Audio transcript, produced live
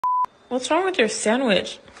What's wrong with your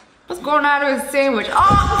sandwich? What's going on with his sandwich?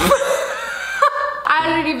 Oh! I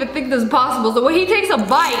didn't even think this was possible. So when he takes a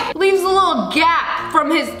bite, leaves a little gap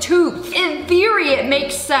from his tooth. In theory, it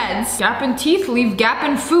makes sense. Gap in teeth, leave gap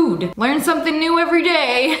in food. Learn something new every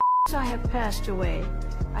day. I have passed away.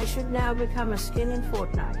 I should now become a skin in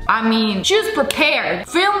Fortnite. I mean, she was prepared.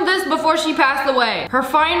 Filmed this before she passed away. Her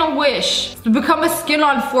final wish is to become a skin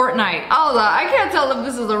on Fortnite. Allah, I can't tell if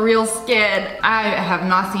this is a real skin. I have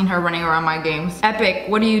not seen her running around my games. Epic,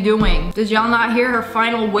 what are you doing? Did y'all not hear her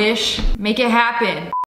final wish? Make it happen.